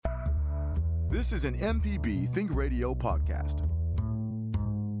This is an MPB Think Radio podcast.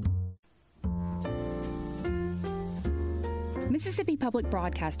 Mississippi Public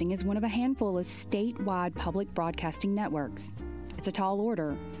Broadcasting is one of a handful of statewide public broadcasting networks. It's a tall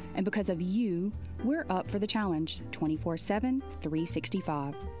order, and because of you, we're up for the challenge 24/7,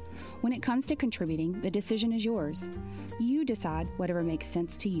 365. When it comes to contributing, the decision is yours. You decide whatever makes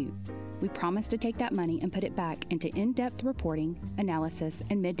sense to you. We promise to take that money and put it back into in-depth reporting, analysis,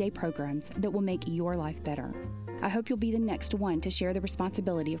 and midday programs that will make your life better. I hope you'll be the next one to share the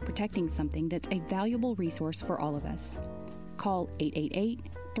responsibility of protecting something that's a valuable resource for all of us. Call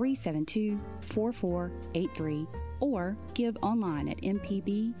 888-372-4483 or give online at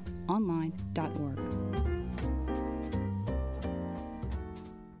mpbonline.org.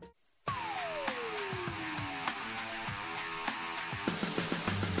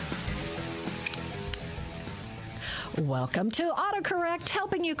 Welcome to AutoCorrect,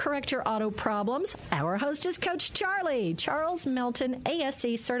 helping you correct your auto problems. Our host is Coach Charlie, Charles Melton,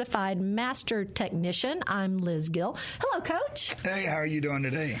 ASE Certified Master Technician. I'm Liz Gill. Hello, Coach. Hey, how are you doing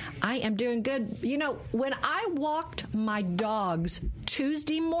today? I am doing good. You know, when I walked my dogs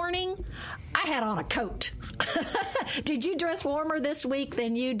Tuesday morning, I had on a coat. Did you dress warmer this week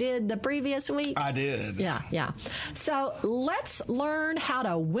than you did the previous week? I did. Yeah. So let's learn how to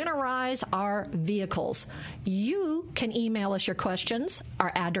winterize our vehicles. You can email us your questions.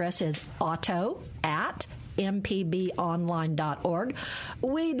 Our address is auto@mpbonline.org.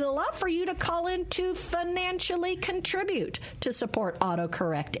 We'd love for you to call in to financially contribute to support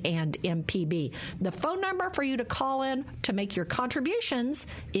AutoCorrect and MPB. The phone number for you to call in to make your contributions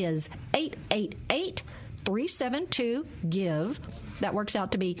is 888-372-GIVE. That works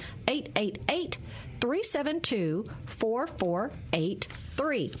out to be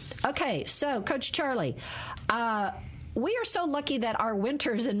 888-372-4483. Okay, so Coach Charlie, we are so lucky that our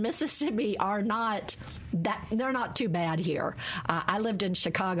winters in Mississippi are not they're not too bad here. I lived in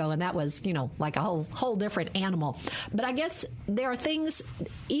Chicago, and that was, like a whole different animal. But I guess there are things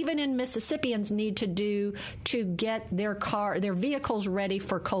even in Mississippians need to do to get their vehicles ready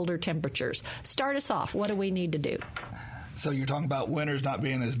for colder temperatures. Start us off. What do we need to do? So you're talking about winters not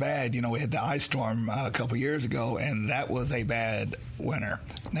being as bad. We had the ice storm a couple years ago, and that was a bad winter.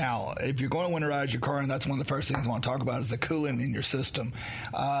 Now, if you're going to winterize your car, and that's one of the first things I want to talk about is the coolant in your system.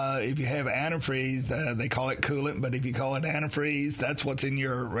 If you have antifreeze, they call it coolant, but if you call it antifreeze, that's what's in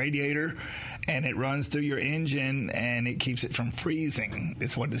your radiator, and it runs through your engine, and it keeps it from freezing.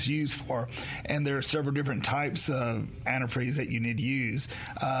 It's what it's used for. And there are several different types of antifreeze that you need to use.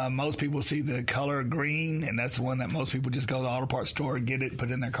 Most people see the color green, and that's the one that most people just go to the auto parts store, get it,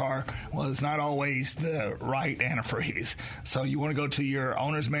 put it in their car. Well, it's not always the right antifreeze. So you want to go to your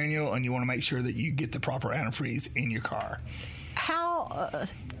owner's manual, and you want to make sure that you get the proper antifreeze in your car.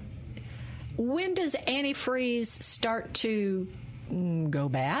 When does antifreeze start to go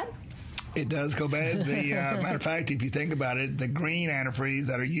bad? It does go bad. Matter of fact, if you think about it, the green antifreeze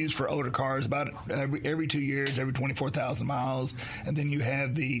that are used for older cars about every 2 years, every 24,000 miles. And then you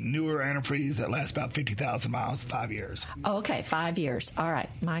have the newer antifreeze that lasts about 50,000 miles, 5 years. Oh, okay, 5 years. All right.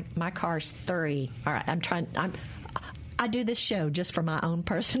 My car's 3. All right. I do this show just for my own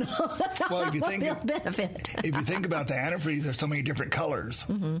personal benefit. If you think about the antifreeze, there's so many different colors.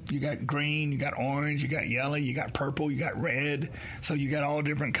 Mm-hmm. You got green, you got orange, you got yellow, you got purple, you got red. So you got all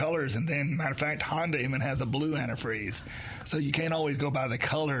different colors. And then, matter of fact, Honda even has a blue antifreeze. So you can't always go by the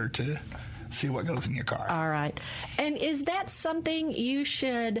color to see what goes in your car. All right. And is that something you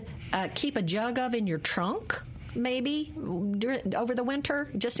should keep a jug of in your trunk, maybe, over the winter,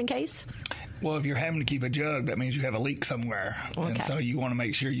 just in case? Well, if you're having to keep a jug, that means you have a leak somewhere. Okay. And so you want to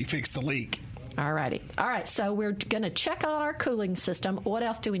make sure you fix the leak. All righty. All right, so we're going to check out our cooling system. What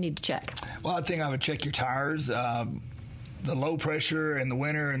else do we need to check? Well, I think I would check your tires. The low pressure in the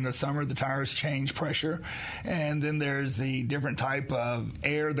winter and the summer, the tires change pressure. And then there's the different type of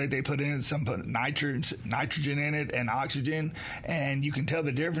air that they put in. Some put nitrogen in it and oxygen. And you can tell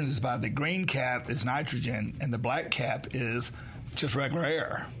the difference by the green cap is nitrogen and the black cap is just regular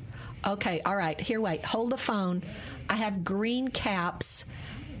air. Okay, all right. Here, wait. Hold the phone. I have green caps.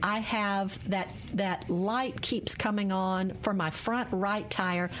 I have that light keeps coming on for my front right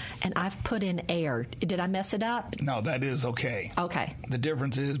tire, and I've put in air. Did I mess it up? No, that is okay. Okay. The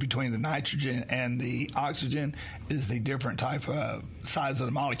difference is between the nitrogen and the oxygen is the different type of size of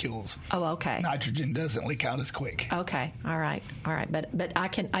the molecules. Oh, okay. Nitrogen doesn't leak out as quick. Okay. All right. But I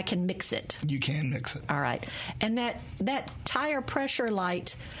can mix it. You can mix it. All right. And that tire pressure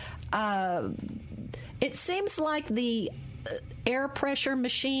light, it seems like the air pressure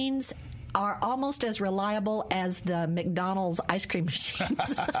machines are almost as reliable as the McDonald's ice cream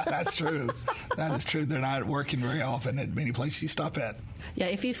machines. That's true. That is true. They're not working very often at many places you stop at. Yeah,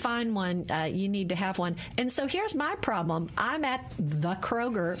 if you find one, you need to have one. And so here's my problem. I'm at the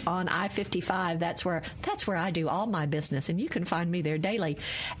Kroger on I-55. That's where I do all my business, and you can find me there daily.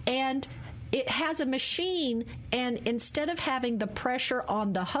 And it has a machine, and instead of having the pressure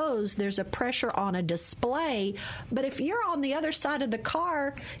on the hose, there's a pressure on a display. But if you're on the other side of the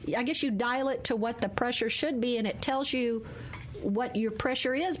car, I guess you dial it to what the pressure should be, and it tells you what your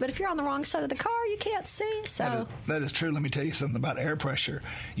pressure is. But if you're on the wrong side of the car, you can't see. So that is true. Let me tell you something about air pressure.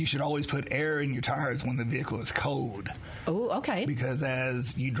 You should always put air in your tires when the vehicle is cold. Oh, okay. Because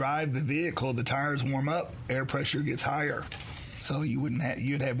as you drive the vehicle, the tires warm up, air pressure gets higher. So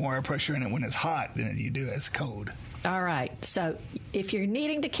you'd have more air pressure in it when it's hot than you do as it's cold. All right. So if you're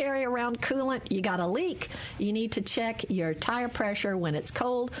needing to carry around coolant, you got a leak, you need to check your tire pressure when it's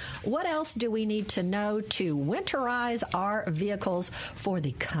cold. What else do we need to know to winterize our vehicles for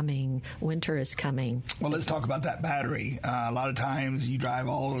the coming winter is coming? Well, let's talk about that battery. A lot of times you drive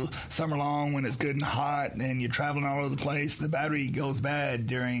all summer long when it's good and hot and you're traveling all over the place. The battery goes bad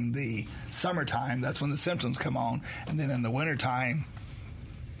during the summertime. That's when the symptoms come on. And then in the wintertime,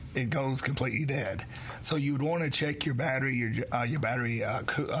 it goes completely dead. So you would want to check your battery, your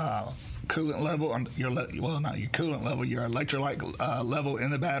coolant level, not your coolant level, your electrolyte level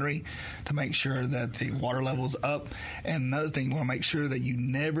in the battery to make sure that the water level's up. And another thing, you want to make sure that you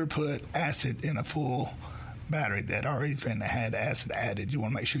never put acid in a full battery that already had acid added. You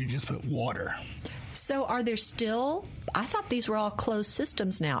want to make sure you just put water. So are there still, I thought these were all closed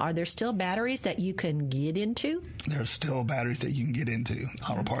systems now. Are there still batteries that you can get into? There's still batteries that you can get into.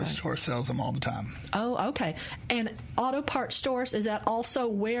 Auto parts store sells them all the time. Oh, okay. And auto parts stores, is that also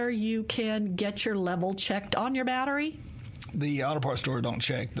where you can get your level checked on your battery? The auto parts store don't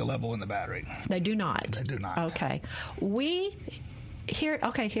check the level in the battery. They do not? They do not. Okay.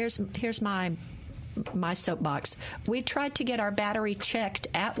 Here's my soapbox. We tried to get our battery checked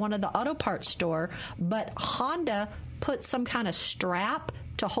at one of the auto parts store, but Honda put some kind of strap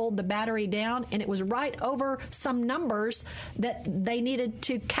to hold the battery down, and it was right over some numbers that they needed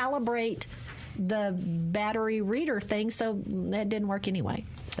to calibrate the battery reader thing, so that didn't work anyway.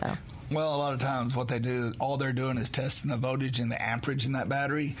 So. Well, a lot of times what they do, all they're doing is testing the voltage and the amperage in that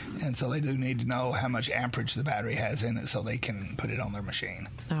battery, and so they do need to know how much amperage the battery has in it so they can put it on their machine.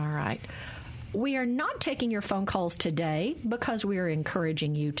 All right. We are not taking your phone calls today because we are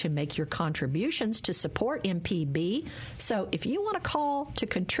encouraging you to make your contributions to support MPB. So if you want to call to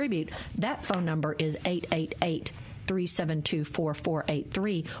contribute, that phone number is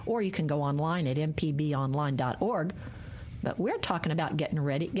 888-372-4483, or you can go online at mpbonline.org. But we're talking about getting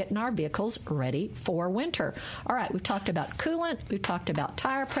our vehicles ready for winter. All right, we've talked about coolant, we've talked about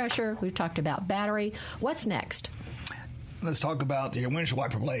tire pressure, we've talked about battery. What's next? Let's talk about your windshield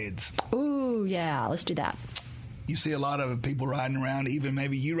wiper blades. Ooh, yeah, let's do that. You see a lot of people riding around, even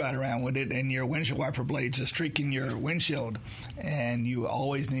maybe you ride around with it, and your windshield wiper blades are streaking your windshield, and you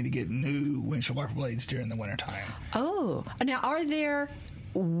always need to get new windshield wiper blades during the wintertime. Oh, now are there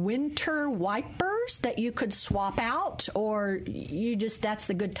winter wipers that you could swap out, or that's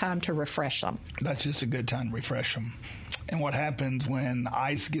the good time to refresh them? That's just a good time to refresh them. And what happens when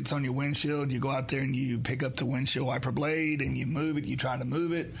ice gets on your windshield, you go out there and you pick up the windshield wiper blade and you move it, you try to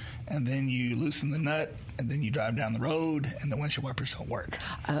move it, and then you loosen the nut, and then you drive down the road and the windshield wipers don't work.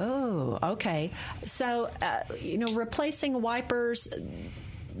 Oh, okay. So, replacing wipers,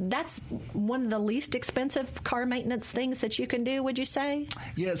 that's one of the least expensive car maintenance things that you can do, would you say?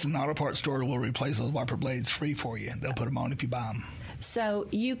 Yes, an auto parts store will replace those wiper blades free for you. They'll put them on if you buy them. So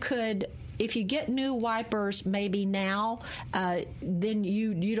you could, if you get new wipers maybe now, then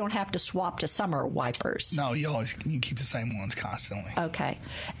you don't have to swap to summer wipers. No, you keep the same ones constantly. Okay.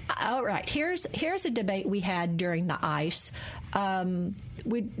 All right. Here's a debate we had during the ice.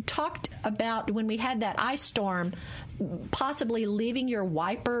 We talked about when we had that ice storm, possibly leaving your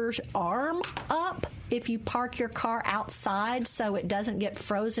wiper's arm up if you park your car outside so it doesn't get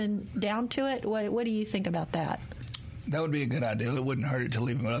frozen down to it. What do you think about that? That would be a good idea. It wouldn't hurt it to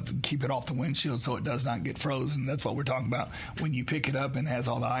leave it up and keep it off the windshield so it does not get frozen. That's what we're talking about. When you pick it up and it has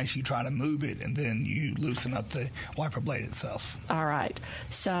all the ice, you try to move it, and then you loosen up the wiper blade itself. All right.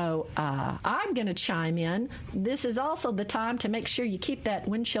 So I'm going to chime in. This is also the time to make sure you keep that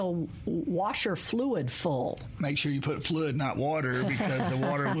windshield washer fluid full. Make sure you put fluid, not water, because the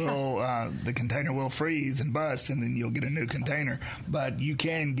water will, the container will freeze and bust, and then you'll get a new container. But you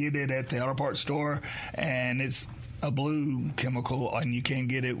can get it at the auto parts store, and it's a blue chemical, and you can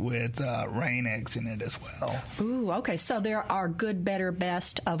get it with Rain-X in it as well. Ooh, okay. So there are good, better,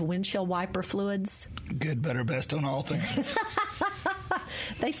 best of windshield wiper fluids? Good, better, best on all things.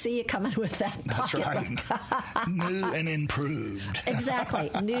 They see you coming with that That's pocket right. New and improved.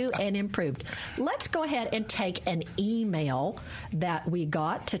 Exactly. New and improved. Let's go ahead and take an email that we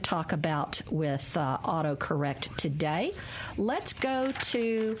got to talk about with AutoCorrect today. Let's go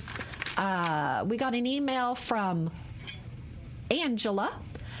to, we got an email from Angela.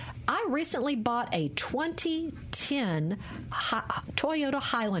 I recently bought a 2010 Toyota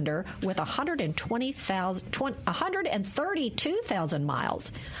Highlander with 132,000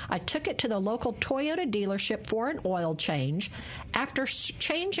 miles. I took it to the local Toyota dealership for an oil change. After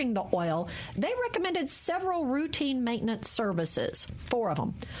changing the oil, they recommended several routine maintenance services, 4 of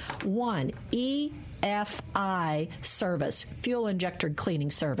them. 1, EFI service, fuel injector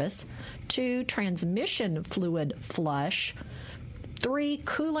cleaning service. 2, transmission fluid flush. 3,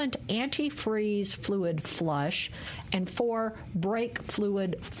 coolant antifreeze fluid flush, and 4, brake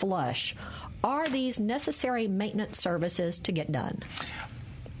fluid flush. Are these necessary maintenance services to get done?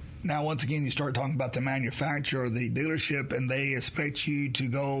 Now, once again, you start talking about the manufacturer or the dealership, and they expect you to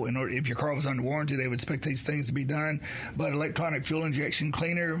go in order. If your car was under warranty, they would expect these things to be done. But electronic fuel injection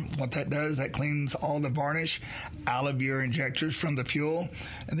cleaner, what that does, that cleans all the varnish out of your injectors from the fuel.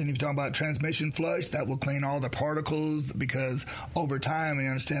 And then if you talk about transmission flush, that will clean all the particles, because over time, and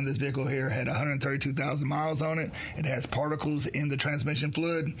you understand this vehicle here had 132,000 miles on it. It has particles in the transmission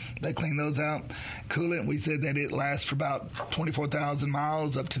fluid. They clean those out. Coolant, we said that it lasts for about 24,000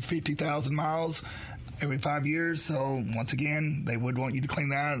 miles up to 50,000 miles every 5 years. So once again, they would want you to clean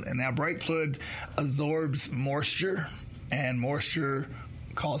that out. And now brake fluid absorbs moisture, and moisture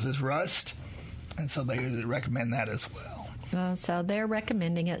causes rust. And so they recommend that as well. So they're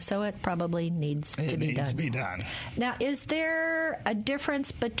recommending it, so it probably needs to be done. It needs to be done. Now, is there a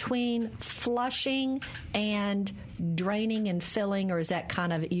difference between flushing and draining and filling, or is that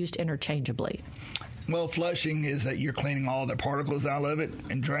kind of used interchangeably? Well, flushing is that you're cleaning all the particles out of it,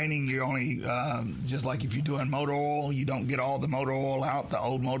 and draining, you're only, just like if you're doing motor oil, you don't get all the motor oil out, the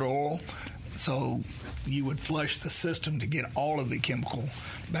old motor oil. So you would flush the system to get all of the chemical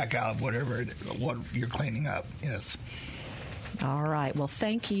back out of what you're cleaning up. Yes. All right. Well,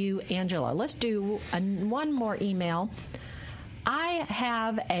 thank you, Angela. Let's do one more email. I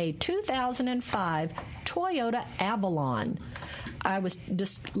have a 2005 Toyota Avalon. I was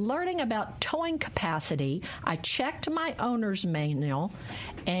just learning about towing capacity. I checked my owner's manual,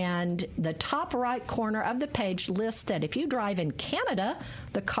 and the top right corner of the page lists that if you drive in Canada,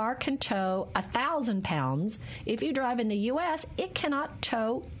 the car can tow 1,000 pounds. If you drive in the U.S., it cannot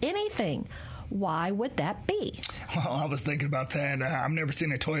tow anything. Why would that be? Well, I was thinking about that. I've never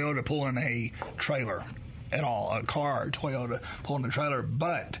seen a Toyota pulling a trailer at all, a car, Toyota pulling a trailer,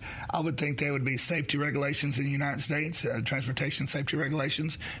 but I would think there would be safety regulations in the United States, transportation safety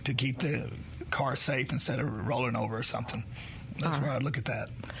regulations, to keep the car safe instead of rolling over or something. That's where I'd look at that.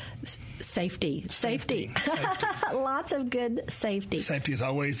 Safety. Lots of good safety. Safety is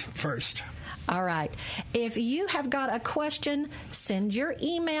always first. All right. If you have got a question, send your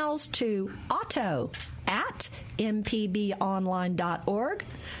emails to auto@mpbonline.org.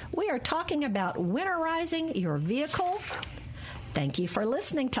 We are talking about winterizing your vehicle. Thank you for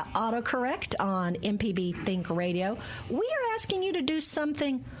listening to AutoCorrect on MPB Think Radio. We are asking you to do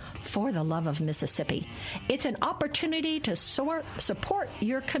something for the love of Mississippi. It's an opportunity to support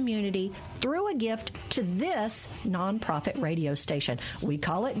your community through a gift to this nonprofit radio station. We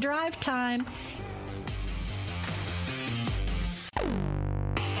call it Drive Time.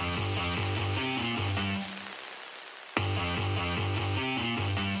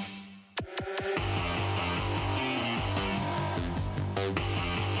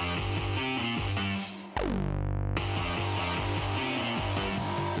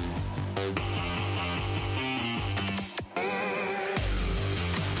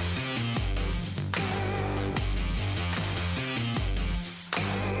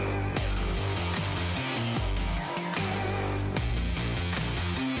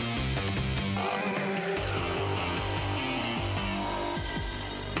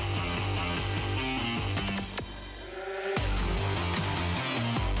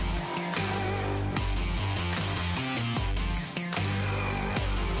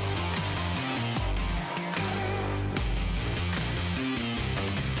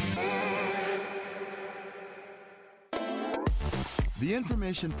 The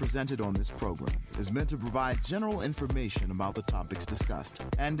information presented on this program is meant to provide general information about the topics discussed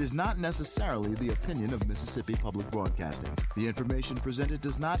and is not necessarily the opinion of Mississippi Public Broadcasting. The information presented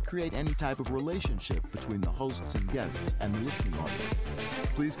does not create any type of relationship between the hosts and guests and the listening audience.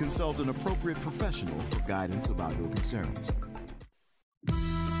 Please consult an appropriate professional for guidance about your concerns.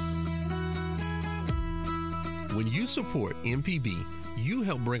 When you support MPB, you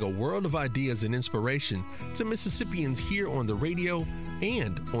help bring a world of ideas and inspiration to Mississippians here on the radio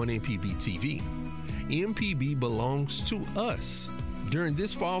and on MPB TV. MPB belongs to us. During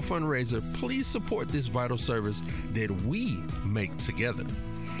this fall fundraiser, please support this vital service that we make together.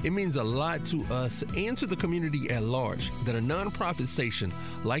 It means a lot to us and to the community at large that a nonprofit station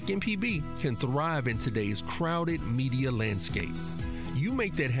like MPB can thrive in today's crowded media landscape. You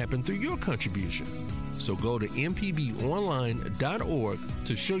make that happen through your contribution. So go to mpbonline.org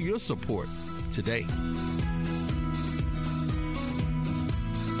to show your support today.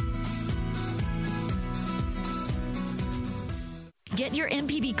 Get your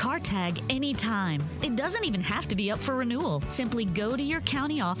MPB car tag anytime. It doesn't even have to be up for renewal. Simply go to your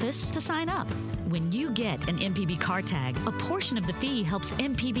county office to sign up. When you get an MPB car tag, a portion of the fee helps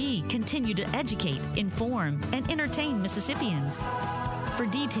MPB continue to educate, inform, and entertain Mississippians. For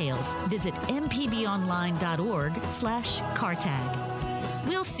details, visit mpbonline.org/cartag.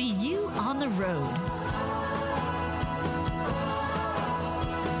 We'll see you on the road.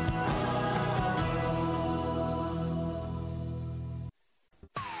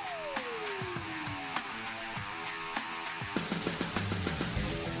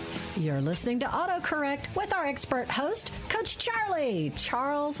 You're listening to AutoCorrect with our expert host, Coach Charlie,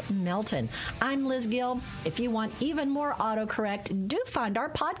 Charles Melton. I'm Liz Gill. If you want even more AutoCorrect, do find our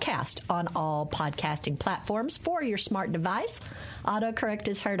podcast on all podcasting platforms for your smart device. AutoCorrect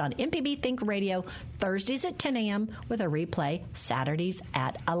is heard on MPB Think Radio Thursdays at 10 a.m. with a replay Saturdays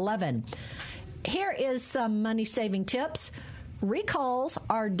at 11. Here is some money-saving tips. Recalls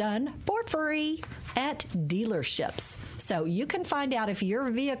are done for free at dealerships. So you can find out if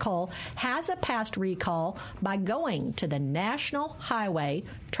your vehicle has a past recall by going to the National Highway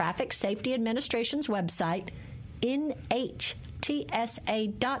Traffic Safety Administration's website,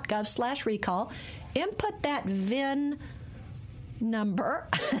 NHTSA.gov/recall. Input that VIN number.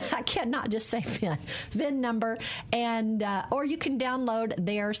 I cannot just say VIN number, and or you can download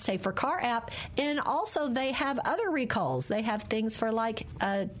their Safer Car app. And also, they have other recalls. They have things for like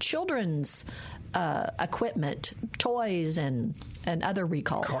children's equipment, toys, and other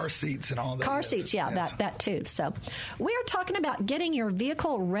recalls. Car seats and all that. Car seats, yeah, yes. that too. So we are talking about getting your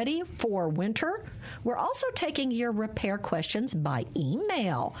vehicle ready for winter. We're also taking your repair questions by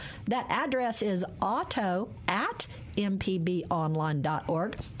email. That address is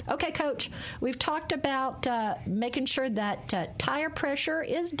auto@mpbonline.org. Okay, Coach, we've talked about making sure that tire pressure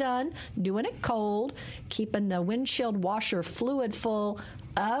is done, doing it cold, keeping the windshield washer fluid full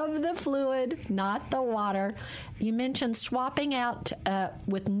of the fluid, not the water. You mentioned swapping out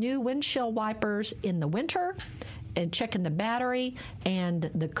with new windshield wipers in the winter and checking the battery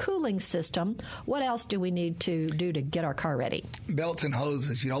and the cooling system. What else do we need to do to get our car ready? Belts and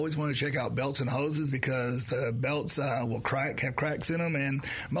hoses. You always want to check out belts and hoses because the belts will have cracks in them, and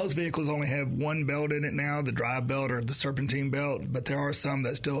most vehicles only have one belt in it now, the drive belt or the serpentine belt, but there are some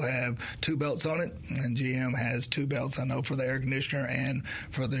that still have two belts on it, and GM has two belts, I know, for the air conditioner and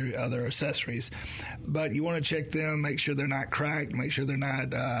for the other accessories. But you want to check them, make sure they're not cracked, make sure they're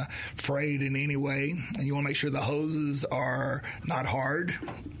not frayed in any way, and you want to make sure the hoses are not hard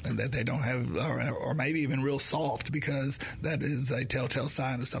and that they don't have, or maybe even real soft, because that is a telltale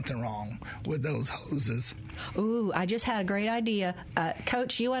sign of something wrong with those hoses. Ooh, I just had a great idea.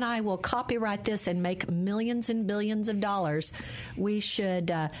 Coach, you and I will copyright this and make millions and billions of dollars. We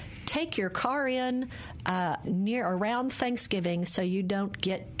should take your car in around Thanksgiving so you don't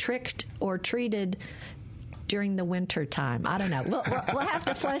get tricked or treated during the winter time. I don't know. We'll have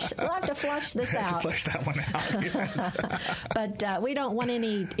to flush. We'll have to flush this out. Have to flush that one out. Yes. But we don't want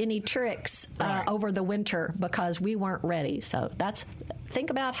any tricks over the winter because we weren't ready. So think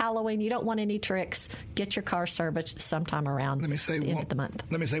about Halloween. You don't want any tricks. Get your car serviced sometime around the end of the month.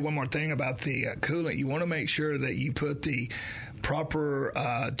 Let me say one more thing about the coolant. You want to make sure that you put the proper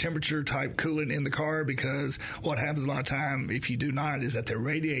temperature type coolant in the car, because what happens a lot of time if you do not is that the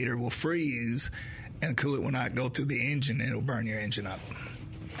radiator will freeze and coolant will not go through the engine, and it'll burn your engine up.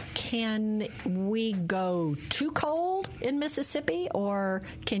 Can we go too cold in Mississippi, or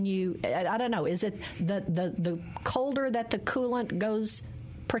can you? I don't know. Is it the colder that the coolant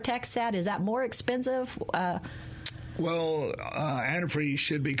protects that? Is that more expensive? Well, antifreeze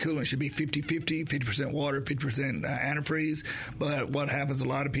should be coolant. It should be 50-50, 50% water, 50% antifreeze. But what happens, a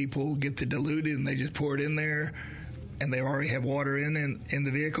lot of people get the diluted and they just pour it in there, and they already have water in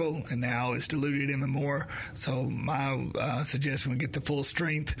the vehicle, and now it's diluted even more. So my suggestion would get the full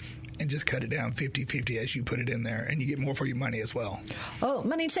strength and just cut it down 50-50 as you put it in there, and you get more for your money as well. Oh,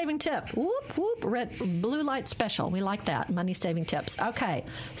 money-saving tip. Whoop, whoop. Blue light special. We like that. Money-saving tips. Okay,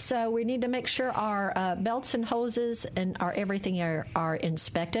 so we need to make sure our belts and hoses and our everything are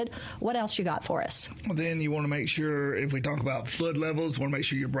inspected. What else you got for us? Well, then you want to make sure, if we talk about fluid levels, want to make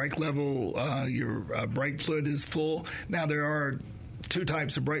sure your brake level, your brake fluid is full. Now, there are two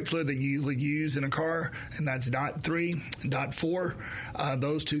types of brake fluid that you usually use in a car, and that's DOT 3 and DOT 4.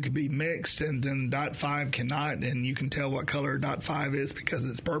 Those two can be mixed, and then DOT 5 cannot, and you can tell what color DOT 5 is because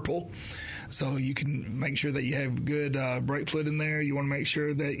it's purple. So you can make sure that you have good brake fluid in there. You want to make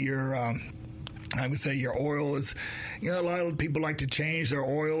sure that your I would say your oil is, a lot of people like to change their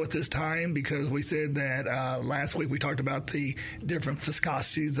oil at this time because we said that last week we talked about the different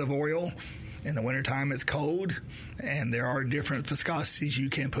viscosities of oil. In the wintertime, it's cold, and there are different viscosities you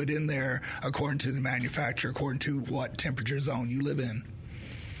can put in there according to the manufacturer, according to what temperature zone you live in.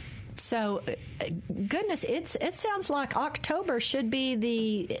 So, goodness, it sounds like October should be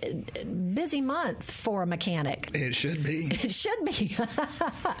the busy month for a mechanic. It should be. It should be.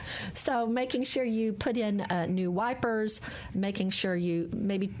 So, making sure you put in new wipers, making sure you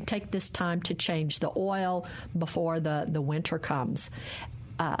maybe take this time to change the oil before the winter comes.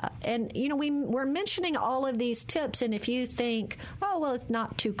 And, we're mentioning all of these tips, and if you think, oh, well, it's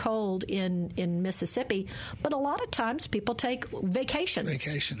not too cold in Mississippi, but a lot of times people take vacations.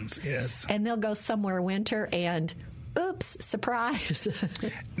 Vacations, yes. And they'll go somewhere winter and, oops, surprise.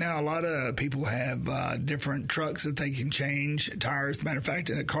 Now, a lot of people have different trucks that they can change tires. Matter of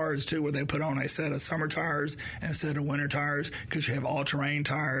fact, cars, too, where they put on a set of summer tires and a set of winter tires, because you have all-terrain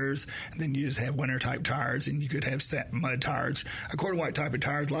tires, and then you just have winter-type tires, and you could have set mud tires. According to what type of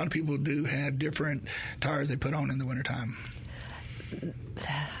tires, a lot of people do have different tires they put on in the wintertime.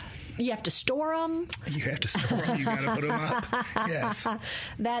 You have to store them. You have to store them. You got to put them up. Yes.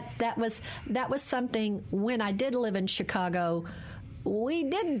 That was something when I did live in Chicago. We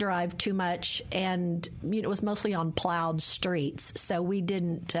didn't drive too much, and it was mostly on plowed streets, so we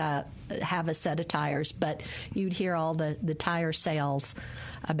didn't have a set of tires. But you'd hear all the tire sales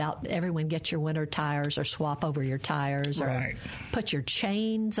about everyone get your winter tires or swap over your tires or put your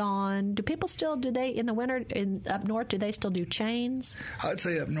chains on. Do people still, in the winter up north, do they still do chains? I'd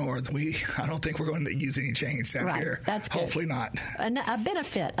say up north, I don't think we're going to use any chains down here. That's good. Hopefully not. A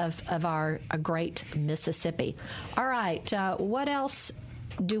benefit of our great Mississippi. All right, what else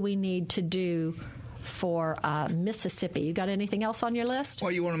do we need to do for Mississippi? You got anything else on your list?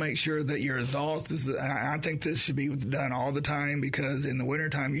 Well, you want to make sure that your exhaust I think this should be done all the time, because in the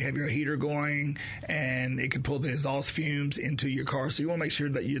wintertime you have your heater going and it can pull the exhaust fumes into your car. So you want to make sure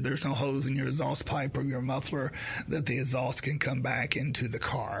that there's no hose in your exhaust pipe or your muffler, that the exhaust can come back into the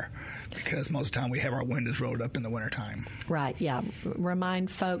car, because most of the time we have our windows rolled up in the wintertime. Right, yeah.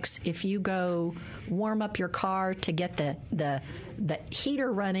 Remind folks, if you go warm up your car to get the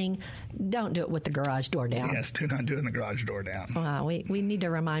heater running, don't do it with the garage door down. Yes, do not do it in the garage door down. We need to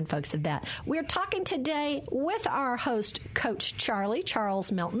remind folks of that. We're talking today with our host, Coach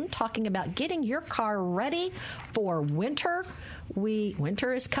Charles Melton, talking about getting your car ready for winter.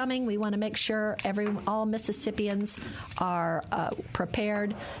 Winter is coming. We want to make sure all Mississippians are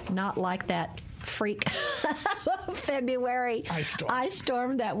prepared, not like that freak February ice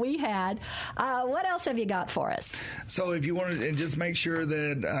storm that we had. What else have you got for us? So if you want to just make sure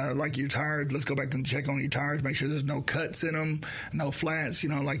that, like your tires, let's go back and check on your tires, make sure there's no cuts in them, no flats.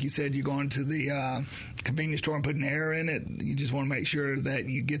 Like you said, you're going to the convenience store and putting air in it. You just want to make sure that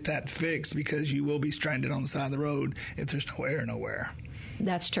you get that fixed, because you will be stranded on the side of the road if there's no air nowhere.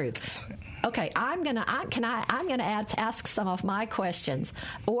 That's true. Okay, I'm gonna ask some of my questions.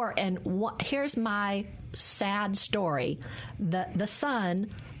 Here's my sad story. The son,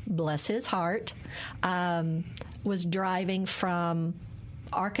 bless his heart, was driving from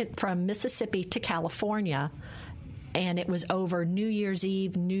Mississippi to California, and it was over New Year's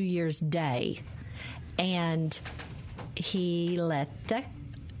Eve, New Year's Day, and he let the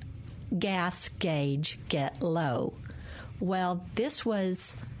gas gauge get low. Well, this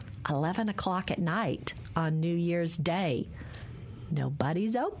was 11 o'clock at night on New Year's Day.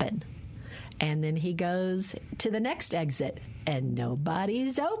 Nobody's open. And then he goes to the next exit, and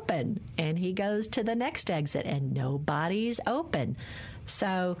nobody's open. And he goes to the next exit, and nobody's open.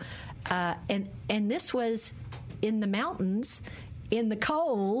 So, and this was in the mountains in the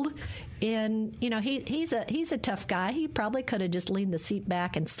cold. He's a tough guy. He probably could have just leaned the seat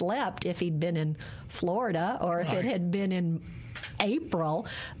back and slept if he'd been in Florida or if it had been in April.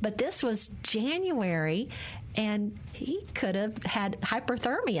 But this was January, and he could have had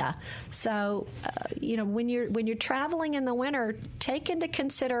hyperthermia. So, when you're traveling in the winter, take into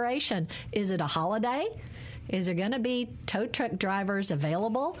consideration: is it a holiday? Is there going to be tow truck drivers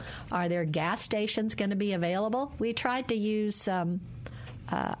available? Are there gas stations going to be available? We tried to use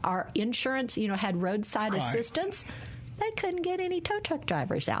our insurance, had roadside assistance. They couldn't get any tow truck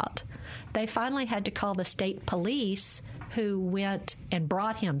drivers out. They finally had to call the state police, who went and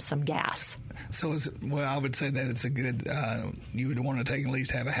brought him some gas. So, I would say that it's a good, you would want to at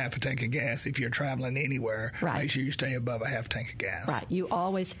least have a half a tank of gas if you're traveling anywhere. Right. Make sure you stay above a half tank of gas. Right. You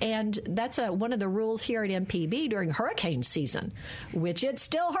always, and that's one of the rules here at MPB during hurricane season, which it's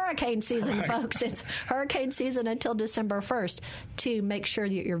still hurricane season, folks. It's hurricane season until December 1st, to make sure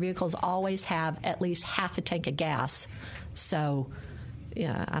that your vehicles always have at least half a tank of gas. So,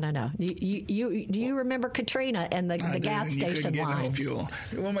 yeah, I don't know. Do you remember Katrina and the gas station lines? You want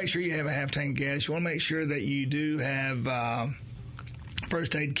to make sure you have a half tank of gas. You want to make sure that you do have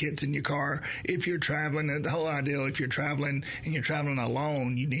first aid kits in your car. If you're traveling, the whole idea, if you're traveling and you're traveling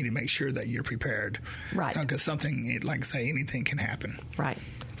alone, you need to make sure that you're prepared. Right. Because something, like I say, anything can happen. Right.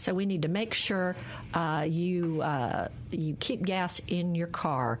 So we need to make sure you keep gas in your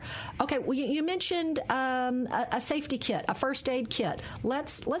car. Okay, well, you mentioned a safety kit, a first aid kit.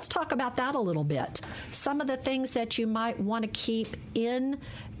 Let's talk about that a little bit. Some of the things that you might want to keep in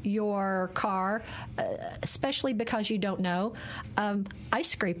your car, especially because you don't know, ice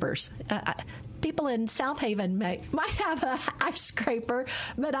scrapers. People in South Haven might have an ice scraper,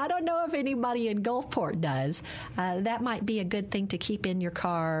 but I don't know if anybody in Gulfport does. That might be a good thing to keep in your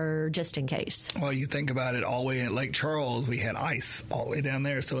car just in case. Well, you think about it, all the way at Lake Charles, we had ice all the way down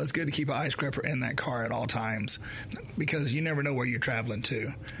there, so it's good to keep an ice scraper in that car at all times because you never know where you're traveling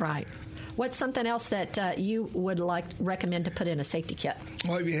to. Right. What's something else that you would recommend to put in a safety kit?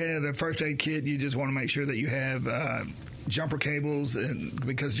 Well, if you have a first aid kit, you just want to make sure that you have jumper cables,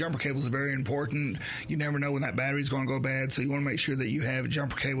 because jumper cables are very important. You never know when that battery's going to go bad, so you want to make sure that you have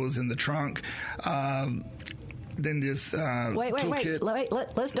jumper cables in the trunk. Then just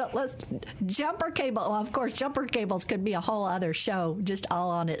let's jumper cable. Well, of course, jumper cables could be a whole other show just all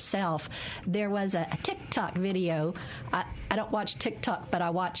on itself. There was a TikTok video. I don't watch TikTok, but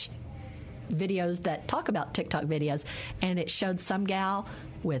I watch videos that talk about TikTok videos, and it showed some gal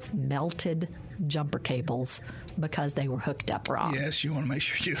with melted jumper cables because they were hooked up wrong. Yes, you want to make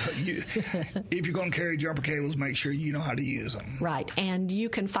sure you if you're going to carry jumper cables, make sure you know how to use them. Right, and you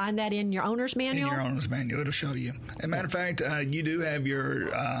can find that in your owner's manual? In your owner's manual, it'll show you. As a matter of fact, you do have your,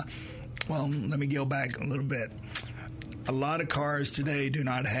 well, let me go back a little bit. A lot of cars today do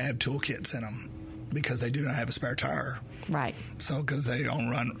not have toolkits in them because they do not have a spare tire. Right. So, because they don't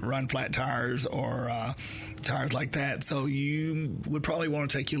run flat tires or tires like that. So you would probably want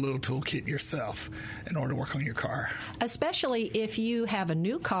to take your little toolkit yourself in order to work on your car. Especially if you have a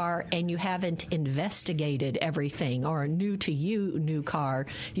new car and you haven't investigated everything, or a new to you new car,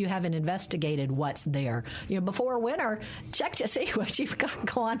 you haven't investigated what's there. Before winter, check to see what you've got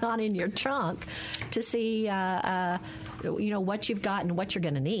going on in your trunk to see what you've got and what you're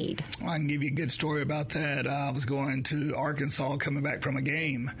going to need. Well, I can give you a good story about that. I was going to Arkansas coming back from a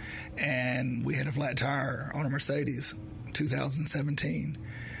game, and we had a flat tire on a Mercedes 2017.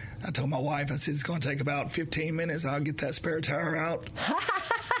 I told my wife, I said, it's going to take about 15 minutes. I'll get that spare tire out.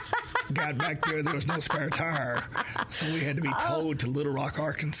 Got back there was no spare tire. So we had to be towed to Little Rock,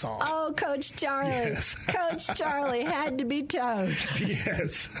 Arkansas. Oh, Coach Charlie. Yes. Coach Charlie had to be towed.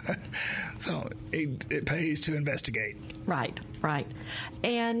 Yes. So it pays to investigate. Right.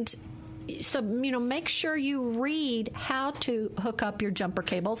 And so, make sure you read how to hook up your jumper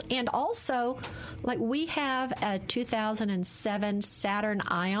cables. And also, like, we have a 2007 Saturn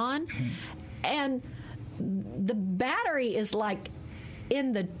Ion, and the battery is like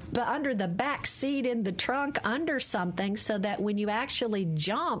under the back seat in the trunk under something, so that when you actually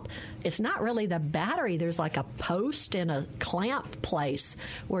jump, it's not really the battery. There's like a post and a clamp place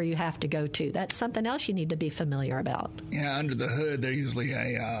where you have to go to. That's something else you need to be familiar about. Yeah, under the hood, there's usually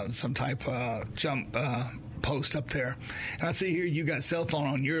some type of jump post up there. And I see here you got cell phone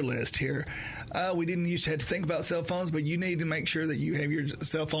on your list here. We didn't used to have to think about cell phones, but you need to make sure that you have your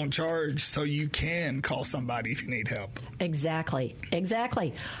cell phone charged so you can call somebody if you need help. Exactly.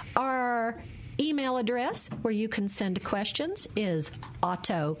 Our email address where you can send questions is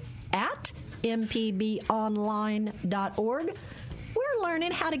auto@mpbonline.org. We're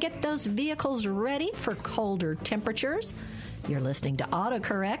learning how to get those vehicles ready for colder temperatures. You're listening to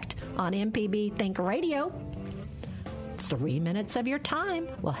AutoCorrect on MPB Think Radio. 3 minutes of your time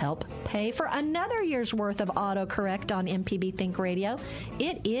will help pay for another year's worth of AutoCorrect on MPB Think Radio.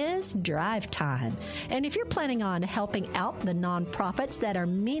 It is drive time. And if you're planning on helping out the nonprofits that are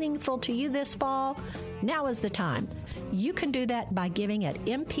meaningful to you this fall, now is the time. You can do that by giving at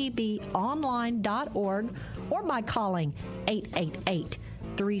mpbonline.org or by calling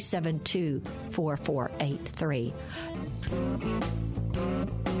 888-372-4483.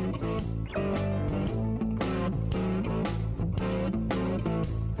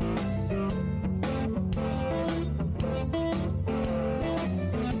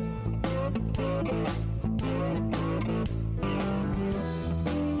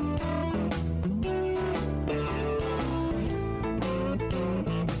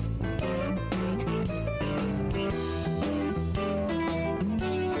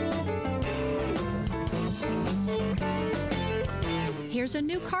 Here's a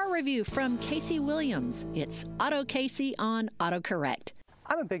new car review from Casey Williams. It's Auto Casey on AutoCorrect.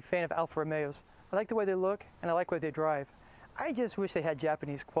 I'm a big fan of Alfa Romeos. I like the way they look, and I like the way they drive. I just wish they had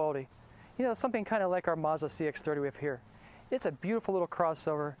Japanese quality. You know, something kind of like our Mazda CX-30 we have here. It's a beautiful little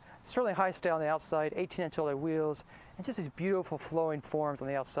crossover, certainly high style on the outside, 18-inch alloy wheels, and just these beautiful flowing forms on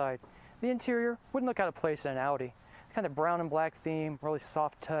the outside. The interior wouldn't look out of place in an Audi. Kind of brown and black theme, really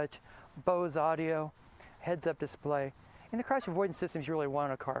soft touch, Bose audio, heads-up display. And the crash avoidance systems you really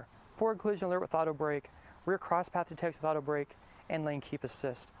want in a car. Forward collision alert with auto brake, rear cross path detection with auto brake, and lane keep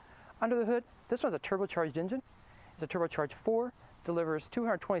assist. Under the hood, this one's a turbocharged engine. It's a turbocharged 4, delivers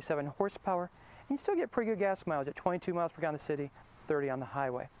 227 horsepower, and you still get pretty good gas mileage at 22 miles per gallon in the city, 30 on the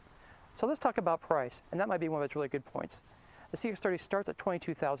highway. So let's talk about price, and that might be one of its really good points. The CX-30 starts at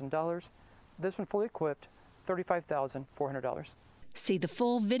 $22,000. This one fully equipped, $35,400. See the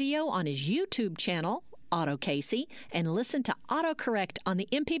full video on his YouTube channel, Auto Casey, and listen to AutoCorrect on the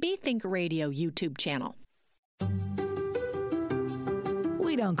MPB Think Radio YouTube channel.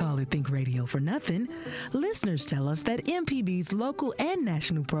 We don't call it Think Radio for nothing. Listeners tell us that MPB's local and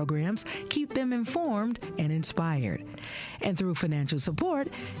national programs keep them informed and inspired. And through financial support,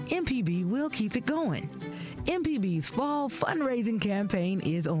 MPB will keep it going. MPB's fall fundraising campaign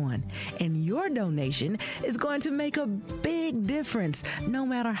is on, and your donation is going to make a big difference no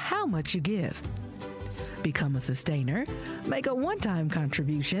matter how much you give. Become a sustainer, make a one-time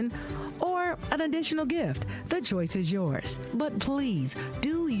contribution, or an additional gift. The choice is yours. But please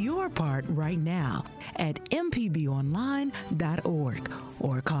do your part right now at mpbonline.org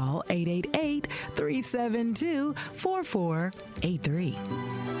or call 888-372-4483.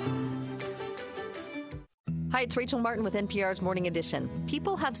 Hi, it's Rachel Martin with NPR's Morning Edition.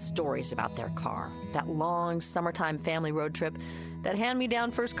 People have stories about their car. That long summertime family road trip, that hand-me-down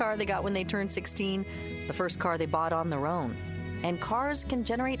first car they got when they turned 16, the first car they bought on their own. And cars can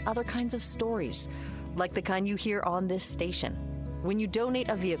generate other kinds of stories, like the kind you hear on this station. When you donate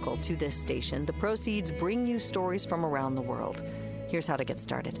a vehicle to this station, the proceeds bring you stories from around the world. Here's how to get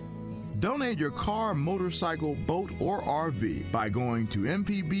started. Donate your car, motorcycle, boat, or RV by going to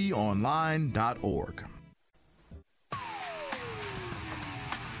mpbonline.org.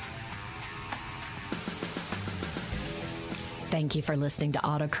 Thank you for listening to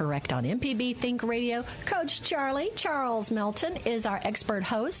AutoCorrect on MPB Think Radio. Coach Charles Melton, is our expert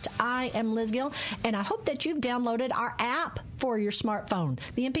host. I am Liz Gill, and I hope that you've downloaded our app for your smartphone,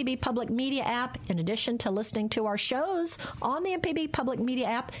 the MPB Public Media app. In addition to listening to our shows on the MPB Public Media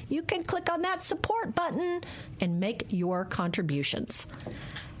app, you can click on that support button and make your contributions.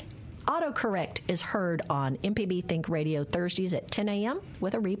 AutoCorrect is heard on MPB Think Radio Thursdays at 10 a.m.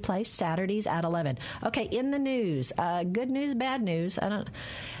 with a replay Saturdays at 11. Okay, in the news, good news, bad news.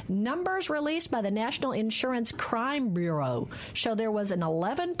 Numbers released by the National Insurance Crime Bureau show there was an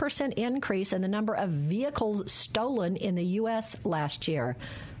 11% increase in the number of vehicles stolen in the U.S. last year.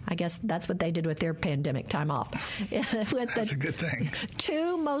 I guess that's what they did with their pandemic time off. That's a good thing.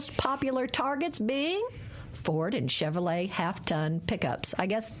 Two most popular targets being Ford and Chevrolet half-ton pickups. I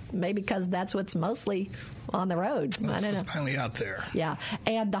guess maybe because that's what's mostly on the road. Well, I don't know. It's finally out there. Yeah.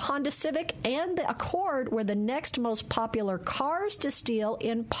 And the Honda Civic and the Accord were the next most popular cars to steal,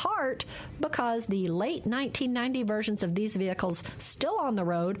 in part because the late 1990 versions of these vehicles still on the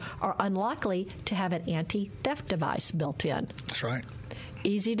road are unlikely to have an anti-theft device built in. That's right.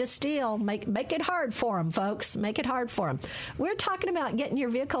 Easy to steal. Make it hard for them, folks. Make it hard for them. We're talking about getting your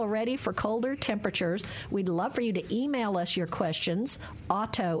vehicle ready for colder temperatures. We'd love for you to email us your questions,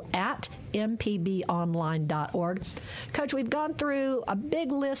 auto@mpbonline.org. Coach, we've gone through a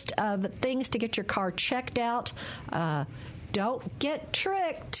big list of things to get your car checked out. don't get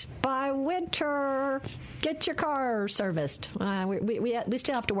tricked by winter. Get your car serviced. We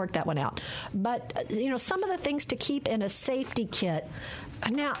still have to work that one out. But, some of the things to keep in a safety kit.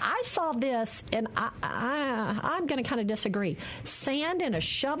 Now, I saw this, and I'm going to kind of disagree. Sand and a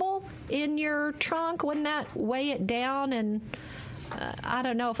shovel in your trunk, wouldn't that weigh it down? And I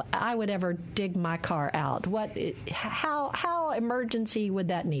don't know if I would ever dig my car out. How emergency would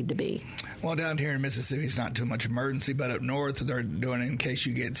that need to be? Well, down here in Mississippi, it's not too much emergency, but up north, they're doing it in case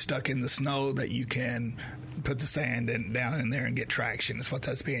you get stuck in the snow that you can put the sand down in there and get traction. That's what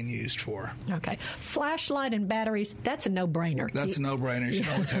that's being used for. Okay. Flashlight and batteries, that's a no-brainer. That's a no-brainer. You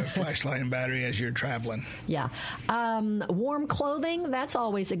should always have a flashlight and battery as you're traveling. Yeah. Warm clothing, that's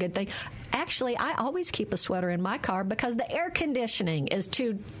always a good thing. Actually, I always keep a sweater in my car because the air conditioning is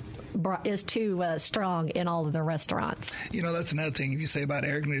too strong in all of the restaurants. That's another thing. If you say about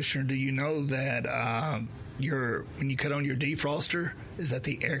air conditioner, do you know that when you cut on your defroster, is that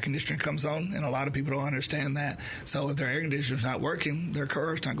the air conditioner comes on? And a lot of people don't understand that. So if their air conditioner's not working, their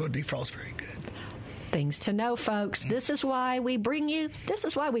car's not going to defrost very good. Things to know, folks. This is why we bring you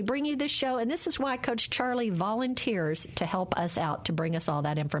this show, and this is why Coach Charlie volunteers to help us out, to bring us all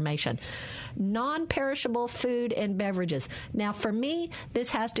that information. Non-perishable food and beverages. Now, for me,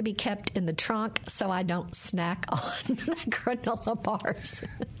 this has to be kept in the trunk so I don't snack on the granola bars.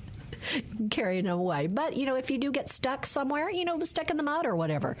 Carrying them away. But, if you do get stuck somewhere, stuck in the mud or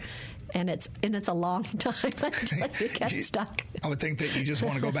whatever, and it's a long time until you get stuck. I would think that you just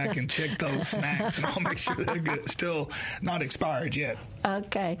want to go back and check those snacks and I'll make sure they're good, still not expired yet.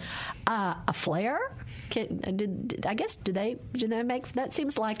 Okay. A flare? Do they make that?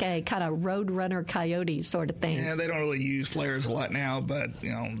 Seems like a kind of Roadrunner Coyote sort of thing. Yeah, they don't really use flares a lot now, but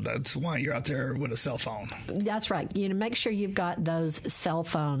that's why you're out there with a cell phone. That's right. Make sure you've got those cell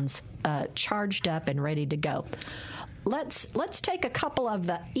phones charged up and ready to go. Let's take a couple of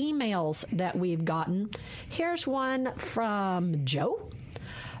the emails that we've gotten. Here's one from Joe.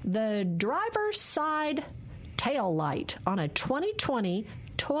 The driver's side tail light on a 2020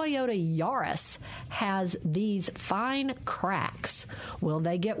 Toyota Yaris has these fine cracks. Will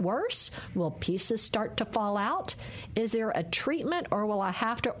they get worse? Will pieces start to fall out? Is there a treatment, or will I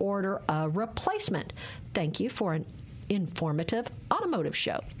have to order a replacement? Thank you for an informative automotive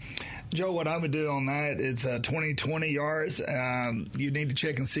show. Joe, what I would do on that is a 2020 Yaris. You need to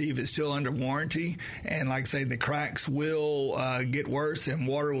check and see if it's still under warranty. And like I say, the cracks will get worse and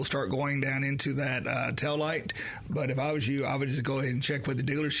water will start going down into that tail light. But if I was you, I would just go ahead and check with the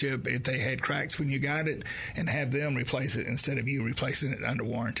dealership if they had cracks when you got it and have them replace it instead of you replacing it under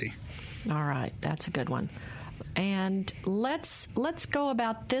warranty. All right. That's a good one. And let's go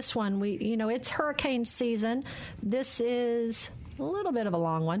about this one. It's hurricane season. This is a little bit of a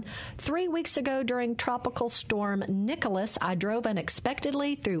long one. 3 weeks ago during Tropical Storm Nicholas, I drove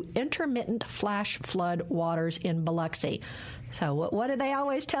unexpectedly through intermittent flash flood waters in Biloxi. So what do they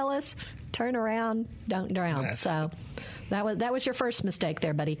always tell us? Turn around, don't drown. Yes. So that was your first mistake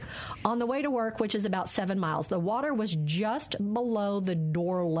there, buddy. On the way to work, which is about 7 miles, the water was just below the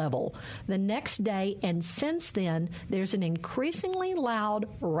door level. The next day, and since then, there's an increasingly loud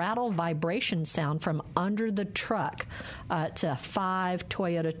rattle vibration sound from under the truck. It's a 5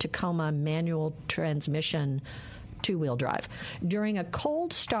 Toyota Tacoma manual transmission, two-wheel drive. During a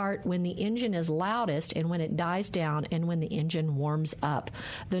cold start, when the engine is loudest and when it dies down and when the engine warms up.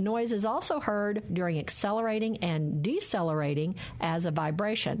 The noise is also heard during accelerating and decelerating as a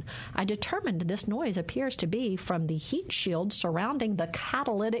vibration. I determined this noise appears to be from the heat shield surrounding the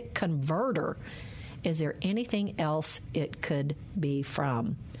catalytic converter. Is there anything else it could be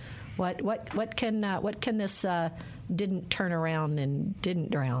from? What can this didn't turn around and didn't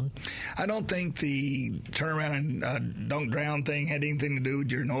drown? I don't think the turn around and don't drown thing had anything to do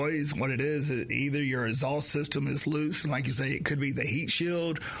with your noise. What it is either your exhaust system is loose, and like you say, it could be the heat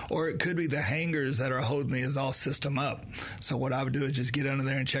shield, or it could be the hangers that are holding the exhaust system up. So what I would do is just get under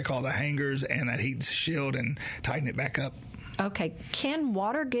there and check all the hangers and that heat shield and tighten it back up. Okay. Can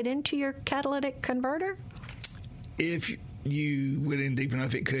water get into your catalytic converter? If you went in deep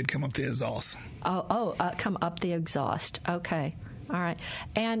enough, it could come up the exhaust. Come up the exhaust. Okay. All right.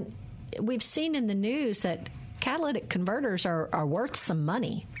 And we've seen in the news that catalytic converters are worth some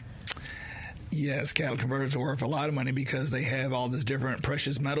money. Yes, catalytic converters are worth a lot of money because they have all this different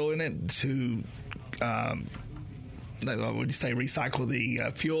precious metal in it to recycle the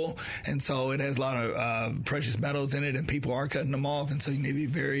fuel. And so it has a lot of precious metals in it, and people are cutting them off. And so you need to be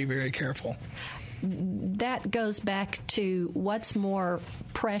very, very careful. that goes back to what's more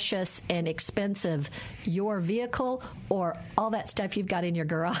precious and expensive, your vehicle or all that stuff you've got in your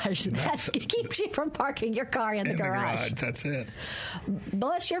garage that keeps you from parking your car in the garage. That's it.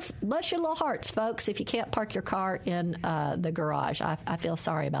 Bless your little hearts, folks, if you can't park your car in the garage. I feel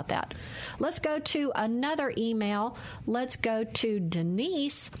sorry about that. Let's go to another email. Let's go to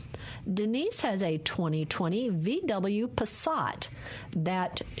Denise. Denise has a 2020 VW Passat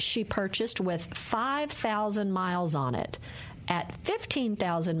that she purchased with 5,000 miles on it. At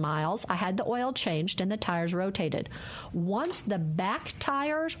 15,000 miles, I had the oil changed and the tires rotated. Once the back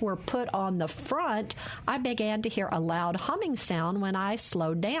tires were put on the front, I began to hear a loud humming sound when I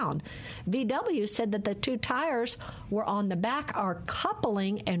slowed down. VW said that the two tires were on the back are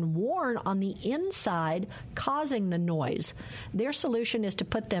coupling and worn on the inside, causing the noise. Their solution is to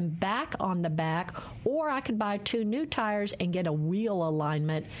put them back on the back, or I could buy two new tires and get a wheel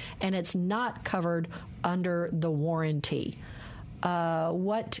alignment, and it's not covered under the warranty.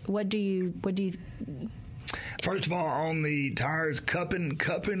 What do you? First of all, on the tires, cupping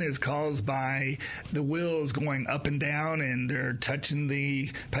is caused by the wheels going up and down, and they're touching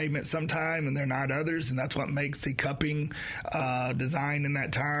the pavement sometime, and they're not others, and that's what makes the cupping design in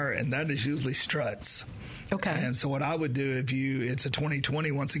that tire, and that is usually struts. Okay. And so what I would do it's a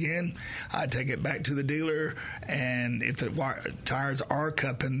 2020, once again, I'd take it back to the dealer, and if the tires are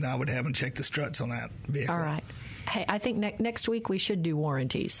cupping, I would have them check the struts on that vehicle. All right. Hey, I think next week we should do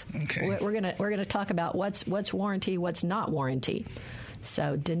warranties. Okay. We're gonna talk about what's warranty, what's not warranty.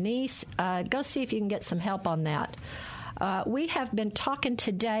 So Denise, go see if you can get some help on that. We have been talking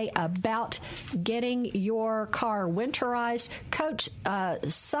today about getting your car winterized. Coach,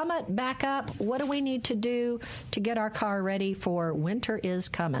 sum it back up. What do we need to do to get our car ready for winter is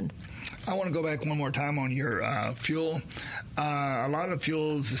coming? I want to go back one more time on your fuel. A lot of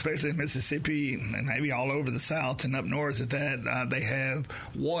fuels, especially in Mississippi and maybe all over the South and up north, they have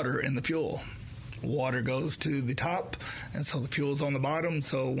water in the fuel. Water goes to the top, and so the fuel's on the bottom.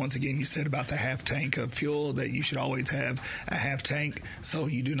 So once again, you said about the half tank of fuel, that you should always have a half tank so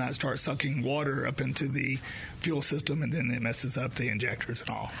you do not start sucking water up into the fuel system, and then it messes up the injectors and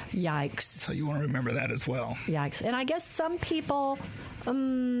all. Yikes. So you want to remember that as well. Yikes. And I guess some people...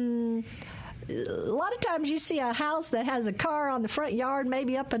 a lot of times you see a house that has a car on the front yard,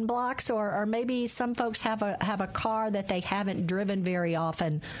 maybe up in blocks, or maybe some folks have a car that they haven't driven very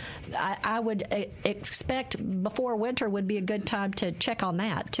often. I would expect before winter would be a good time to check on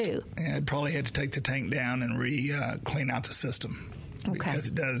that too. Yeah, I'd probably have to take the tank down and clean out the system. Okay. Because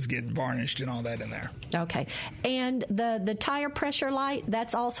it does get varnished and all that in there. Okay. And the tire pressure light,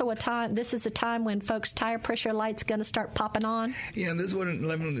 that's also this is a time when folks' tire pressure light's going to start popping on? Yeah, and this is what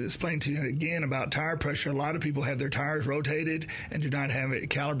let me explain to you again about tire pressure. A lot of people have their tires rotated and do not have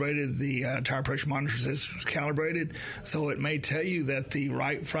it calibrated. The tire pressure monitor system is calibrated, so it may tell you that the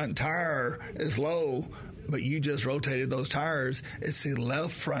right front tire is low, but you just rotated those tires. It's the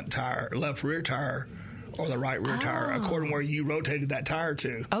left rear tire, or the right rear tire, according to where you rotated that tire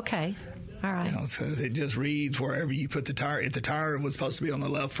to. Okay. All right. Because it just reads wherever you put the tire. If the tire was supposed to be on the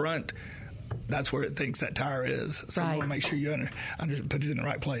left front, that's where it thinks that tire is. So right. You want to make sure you put it in the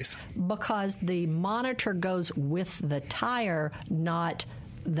right place. Because the monitor goes with the tire, not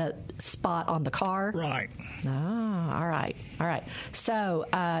the spot on the car. Right. All right. So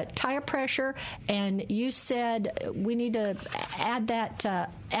tire pressure, and you said we need to add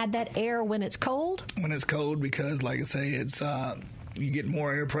that air when it's cold. When it's cold, because like I say, it's you get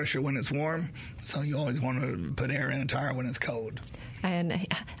more air pressure when it's warm. So you always want to put air in a tire when it's cold. And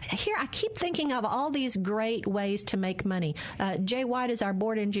here, I keep thinking of all these great ways to make money. Jay White is our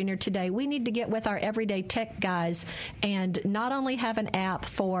board engineer today. We need to get with our everyday tech guys and not only have an app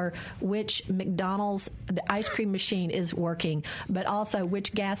for which McDonald's the ice cream machine is working, but also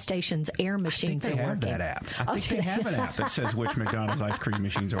which gas station's air machines are working. I think they have that app. I think they have an app that says which McDonald's ice cream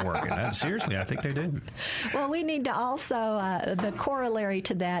machines are working. Seriously, I think they do. Well, we need to also, the corollary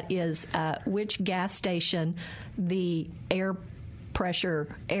to that is which gas station the air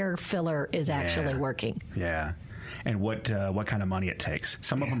filler is actually working. Yeah. And what kind of money it takes.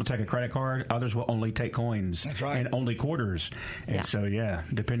 Some of them will take a credit card. Others will only take coins. That's right. And only quarters. And so,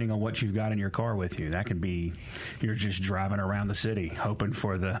 depending on what you've got in your car with you, that can be you're just driving around the city hoping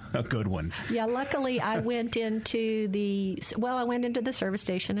for a good one. Yeah, luckily I went into the service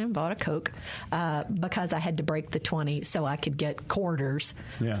station and bought a Coke because I had to break the 20 so I could get quarters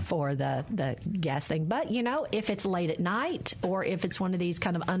for the gas thing. But, if it's late at night or if it's one of these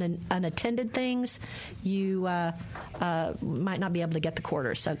kind of unattended things, you might not be able to get the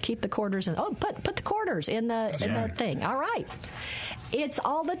quarters. So keep the quarters and put the quarters in the thing. All right. It's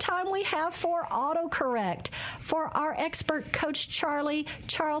all the time we have for AutoCorrect. For our expert, Coach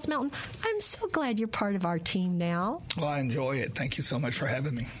Charles Melton, I'm so glad you're part of our team now. Well, I enjoy it. Thank you so much for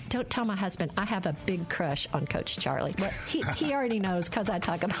having me. Don't tell my husband I have a big crush on Coach Charlie. Well, he already knows because I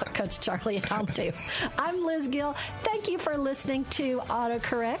talk about Coach Charlie at home, too. I'm Liz Gill. Thank you for listening to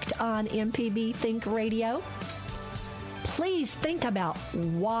AutoCorrect on MPB Think Radio. Please think about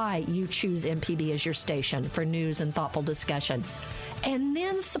why you choose MPB as your station for news and thoughtful discussion. And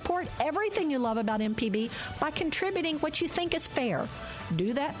then support everything you love about MPB by contributing what you think is fair.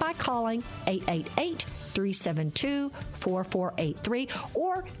 Do that by calling 888-372-4483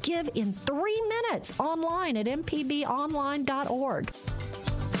 or give in 3 minutes online at mpbonline.org.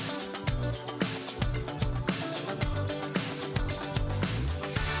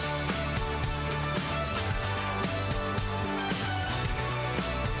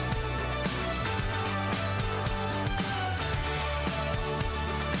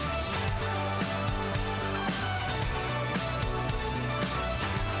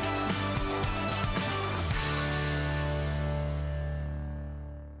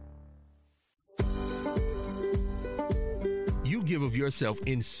 Give of yourself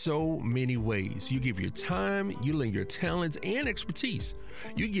in so many ways. You give your time, you lend your talents and expertise.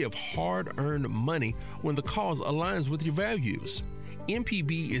 You give hard-earned money when the cause aligns with your values.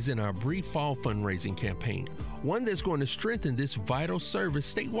 MPB is in our Brief Fall fundraising campaign, one that's going to strengthen this vital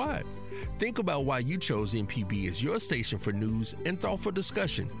service statewide. Think about why you chose MPB as your station for news and thoughtful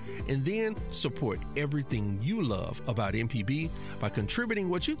discussion, and then support everything you love about MPB by contributing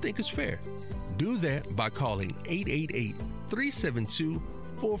what you think is fair. Do that by calling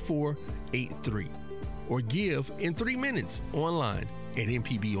 888-372-4483 or give in 3 minutes online at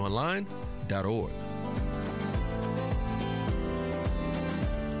mpbonline.org.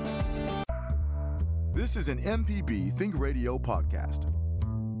 This is an MPB Think Radio podcast.